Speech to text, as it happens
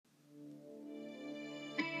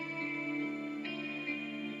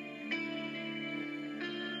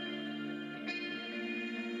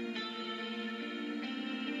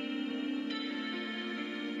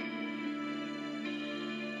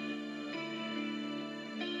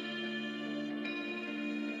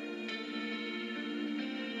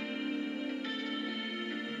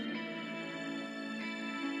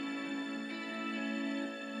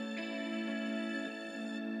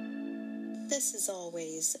This is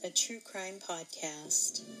always a true crime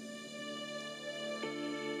podcast.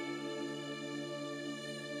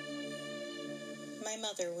 My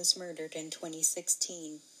mother was murdered in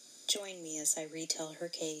 2016. Join me as I retell her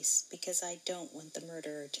case because I don't want the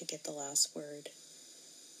murderer to get the last word.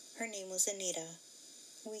 Her name was Anita.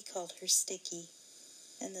 We called her Sticky,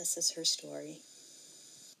 and this is her story.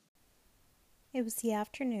 It was the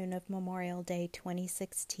afternoon of Memorial Day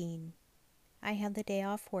 2016. I had the day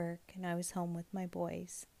off work and I was home with my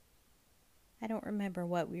boys. I don't remember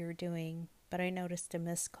what we were doing, but I noticed a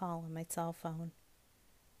missed call on my cell phone.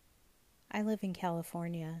 I live in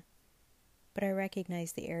California, but I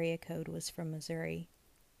recognized the area code was from Missouri.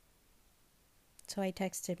 So I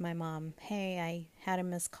texted my mom, "Hey, I had a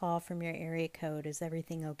missed call from your area code. Is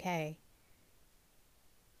everything okay?"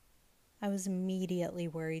 I was immediately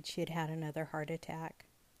worried she had had another heart attack.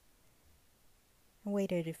 I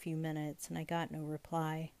waited a few minutes and I got no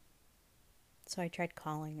reply. So I tried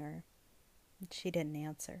calling her. She didn't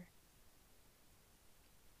answer.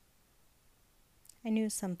 I knew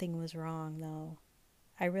something was wrong, though.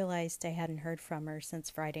 I realized I hadn't heard from her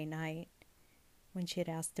since Friday night, when she had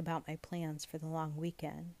asked about my plans for the long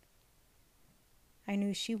weekend. I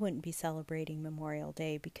knew she wouldn't be celebrating Memorial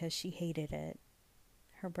Day because she hated it.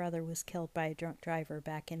 Her brother was killed by a drunk driver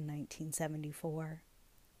back in 1974.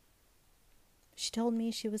 She told me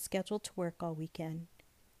she was scheduled to work all weekend,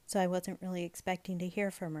 so I wasn't really expecting to hear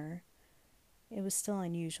from her. It was still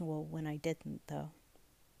unusual when I didn't, though.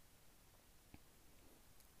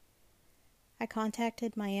 I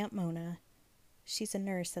contacted my Aunt Mona. She's a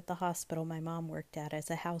nurse at the hospital my mom worked at as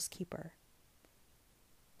a housekeeper.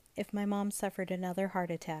 If my mom suffered another heart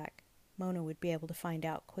attack, Mona would be able to find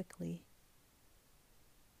out quickly.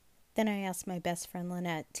 Then I asked my best friend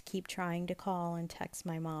Lynette to keep trying to call and text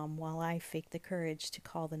my mom while I faked the courage to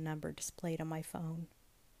call the number displayed on my phone.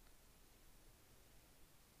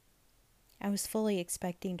 I was fully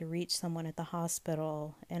expecting to reach someone at the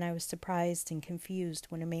hospital, and I was surprised and confused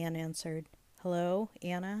when a man answered, "Hello,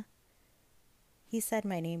 Anna?" He said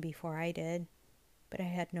my name before I did, but I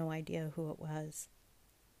had no idea who it was.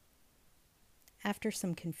 After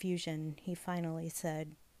some confusion, he finally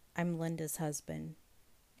said, "I'm Linda's husband,"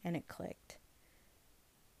 and it clicked.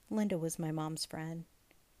 Linda was my mom's friend.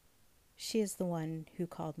 She is the one who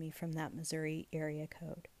called me from that Missouri area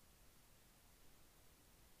code.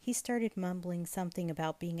 He started mumbling something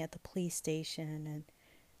about being at the police station and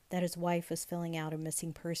that his wife was filling out a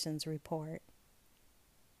missing persons report.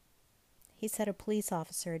 He said a police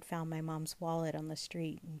officer had found my mom's wallet on the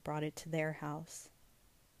street and brought it to their house.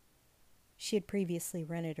 She had previously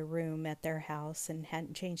rented a room at their house and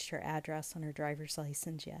hadn't changed her address on her driver's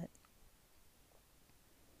license yet.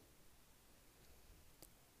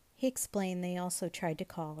 He explained they also tried to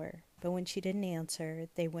call her, but when she didn't answer,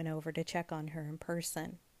 they went over to check on her in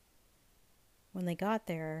person. When they got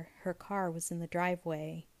there, her car was in the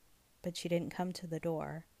driveway, but she didn't come to the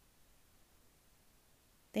door.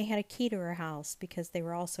 They had a key to her house because they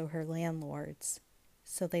were also her landlords,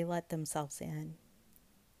 so they let themselves in.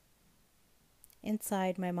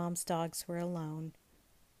 Inside, my mom's dogs were alone.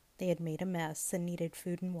 They had made a mess and needed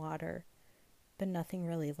food and water, but nothing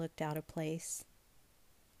really looked out of place.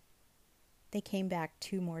 They came back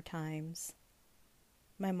 2 more times.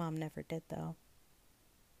 My mom never did, though.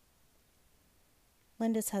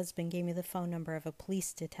 Linda's husband gave me the phone number of a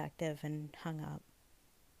police detective and hung up.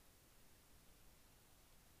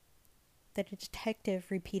 The detective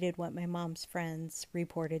repeated what my mom's friends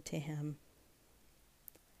reported to him.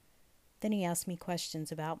 Then he asked me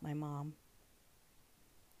questions about my mom.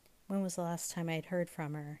 When was the last time I had heard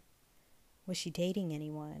from her? Was she dating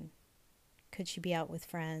anyone? Could she be out with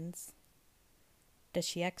friends? Does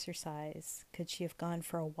she exercise? Could she have gone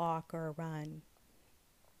for a walk or a run?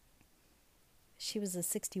 She was a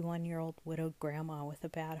 61-year-old widowed grandma with a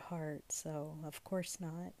bad heart, so of course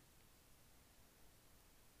not.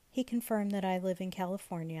 He confirmed that I live in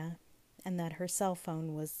California and that her cell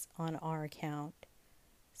phone was on our account.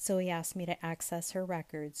 So he asked me to access her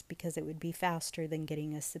records because it would be faster than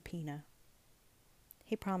getting a subpoena.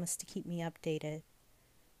 He promised to keep me updated,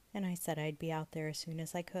 and I said I'd be out there as soon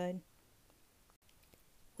as I could.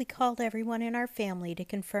 We called everyone in our family to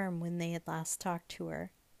confirm when they had last talked to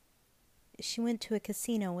her. She went to a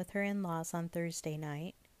casino with her in-laws on Thursday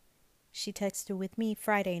night. She texted with me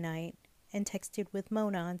Friday night and texted with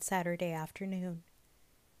Mona on Saturday afternoon.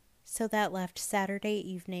 So that left Saturday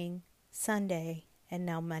evening, Sunday, and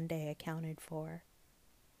now Monday accounted for.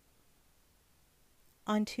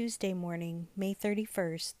 On Tuesday morning, May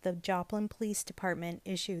 31st, the Joplin Police Department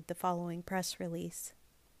issued the following press release.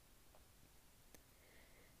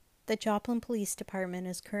 The Joplin Police Department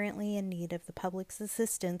is currently in need of the public's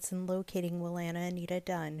assistance in locating Willana Anita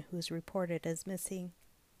Dunn, who is reported as missing.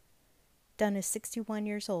 Dunn is 61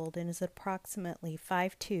 years old and is approximately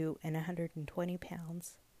 5'2" and 120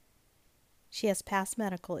 pounds. She has past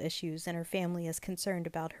medical issues and her family is concerned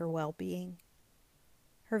about her well-being.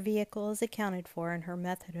 Her vehicle is accounted for and her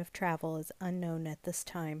method of travel is unknown at this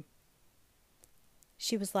time.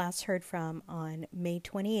 She was last heard from on May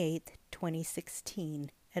 28,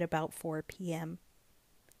 2016, at about 4 p.m.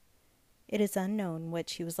 It is unknown what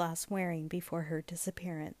she was last wearing before her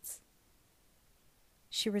disappearance.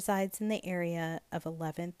 She resides in the area of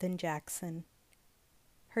 11th and Jackson.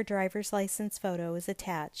 Her driver's license photo is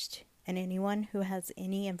attached, and anyone who has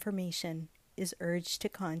any information is urged to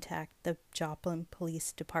contact the Joplin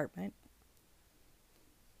Police Department.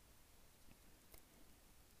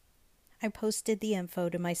 I posted the info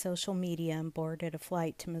to my social media and boarded a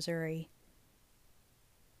flight to Missouri.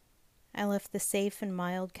 I left the safe and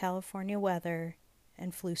mild California weather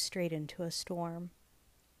and flew straight into a storm.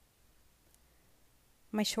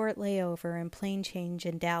 My short layover and plane change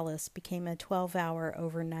in Dallas became a 12-hour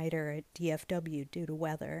overnighter at DFW due to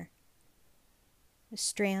weather.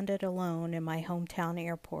 Stranded alone in my hometown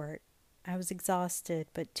airport, I was exhausted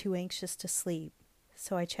but too anxious to sleep,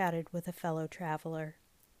 so I chatted with a fellow traveler.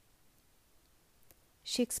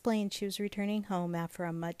 She explained she was returning home after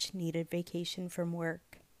a much-needed vacation from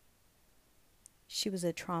work. She was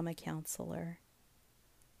a trauma counselor.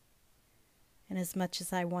 And as much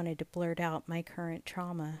as I wanted to blurt out my current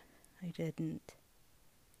trauma, I didn't.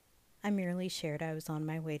 I merely shared I was on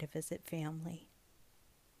my way to visit family.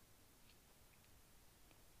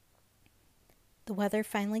 The weather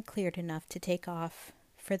finally cleared enough to take off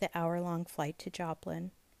for the hour-long flight to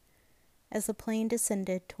Joplin. As the plane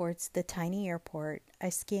descended towards the tiny airport, I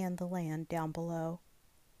scanned the land down below.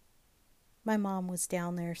 My mom was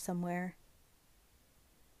down there somewhere.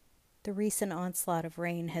 The recent onslaught of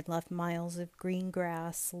rain had left miles of green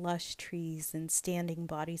grass, lush trees, and standing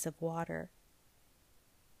bodies of water.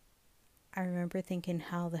 I remember thinking,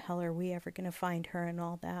 how the hell are we ever going to find her and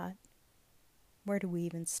all that? Where do we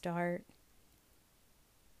even start?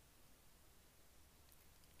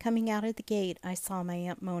 Coming out of the gate, I saw my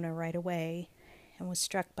Aunt Mona right away and was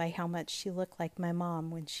struck by how much she looked like my mom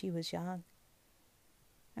when she was young.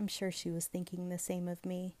 I'm sure she was thinking the same of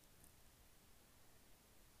me.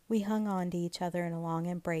 We hung on to each other in a long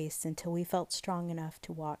embrace until we felt strong enough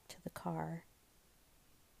to walk to the car.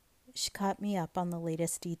 She caught me up on the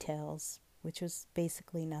latest details, which was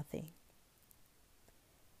basically nothing.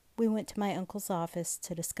 We went to my uncle's office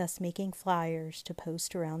to discuss making flyers to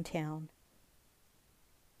post around town.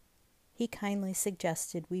 He kindly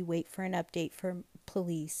suggested we wait for an update from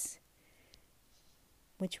police,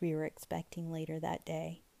 which we were expecting later that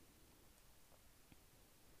day.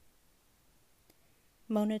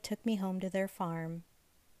 Mona took me home to their farm.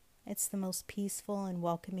 It's the most peaceful and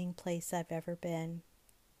welcoming place I've ever been.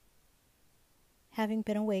 Having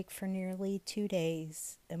been awake for nearly 2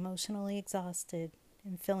 days, emotionally exhausted,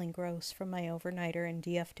 and feeling gross from my overnighter in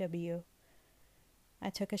DFW, I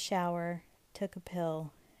took a shower, took a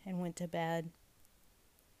pill, and went to bed.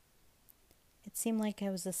 It seemed like I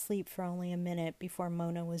was asleep for only a minute before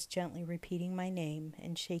Mona was gently repeating my name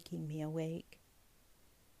and shaking me awake.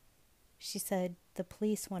 She said, "The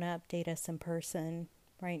police want to update us in person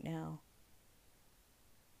right now."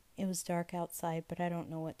 It was dark outside, but I don't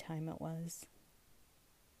know what time it was.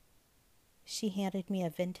 She handed me a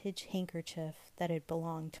vintage handkerchief that had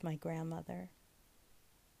belonged to my grandmother.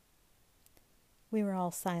 We were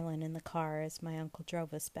all silent in the car as my uncle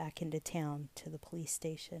drove us back into town to the police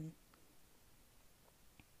station.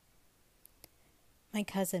 My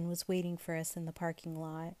cousin was waiting for us in the parking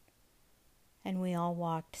lot, and we all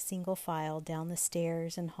walked single file down the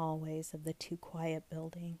stairs and hallways of the too quiet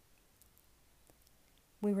building.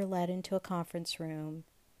 We were led into a conference room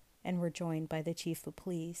and were joined by the chief of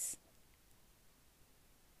police,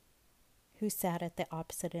 who sat at the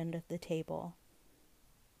opposite end of the table.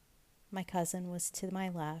 My cousin was to my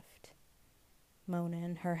left. Mona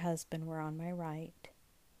and her husband were on my right.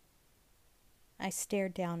 I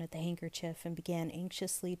stared down at the handkerchief and began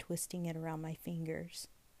anxiously twisting it around my fingers.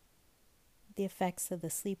 The effects of the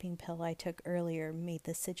sleeping pill I took earlier made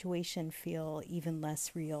the situation feel even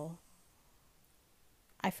less real.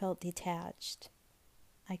 I felt detached.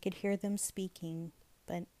 I could hear them speaking,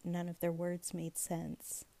 but none of their words made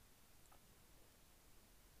sense.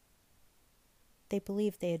 They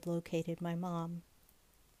believed they had located my mom,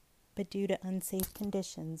 but due to unsafe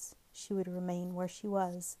conditions, she would remain where she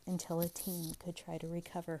was until a team could try to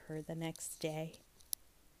recover her the next day.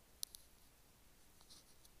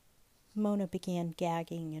 Mona began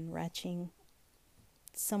gagging and retching.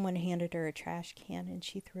 Someone handed her a trash can and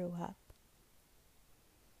she threw up.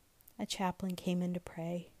 A chaplain came in to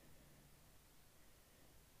pray.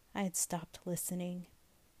 I had stopped listening.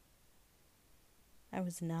 I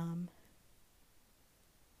was numb.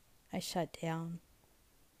 I shut down.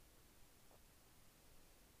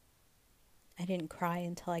 I didn't cry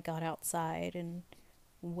until I got outside and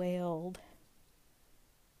wailed.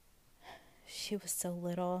 She was so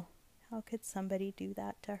little. How could somebody do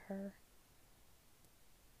that to her?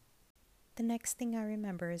 The next thing I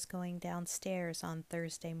remember is going downstairs on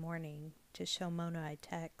Thursday morning to show Mona a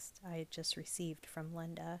text I had just received from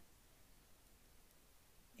Linda.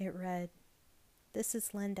 It read, "This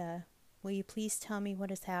is Linda. Will you please tell me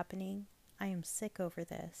what is happening? I am sick over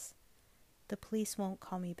this. The police won't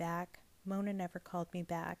call me back. Mona never called me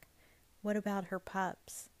back. What about her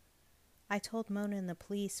pups? I told Mona and the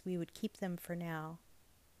police we would keep them for now."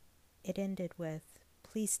 It ended with,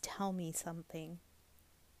 "Please tell me something."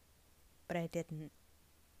 But I didn't,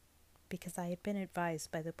 because I had been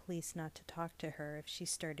advised by the police not to talk to her if she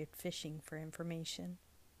started fishing for information,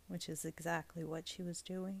 which is exactly what she was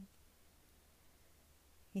doing.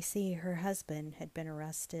 You see, her husband had been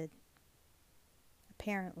arrested.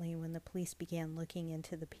 Apparently, when the police began looking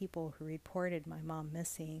into the people who reported my mom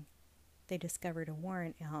missing, they discovered a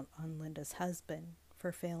warrant out on Linda's husband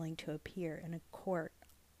for failing to appear in a court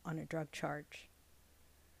on a drug charge.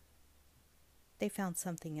 They found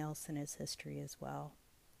something else in his history as well.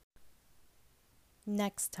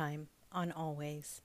 Next time on Always.